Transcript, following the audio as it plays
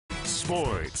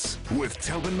Sports with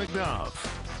Tobin McDuff.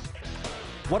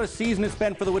 What a season it's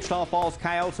been for the Wichita Falls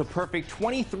Coyotes. A perfect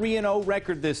 23-0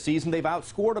 record this season. They've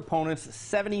outscored opponents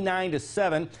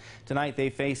 79-7. Tonight they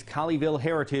face Colleyville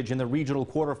Heritage in the regional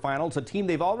quarterfinals, a team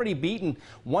they've already beaten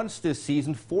once this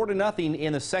season, 4-0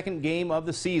 in the second game of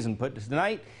the season. But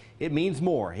tonight it means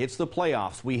more. It's the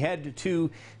playoffs. We head to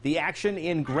the action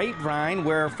in Grapevine,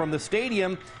 where from the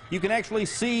stadium you can actually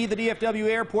see the DFW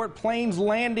airport planes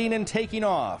landing and taking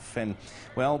off. And,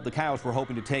 well, the Coyotes were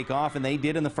hoping to take off, and they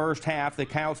did in the first half. The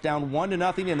Coyotes down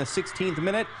 1-0 in the 16th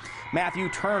minute. Matthew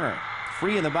Turner,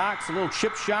 free in the box, a little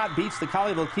chip shot, beats the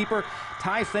Colleyville keeper,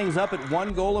 ties things up at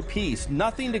 1 goal apiece.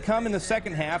 Nothing to come in the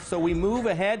second half, so we move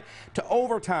ahead to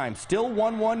overtime. Still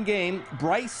 1-1 game.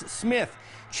 Bryce Smith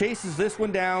chases this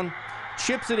one down,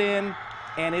 chips it in,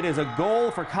 and it is a goal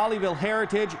for Colleyville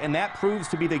Heritage, and that proves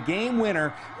to be the game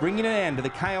winner, bringing an end to the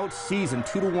Coyotes season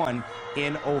 2-1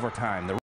 in overtime.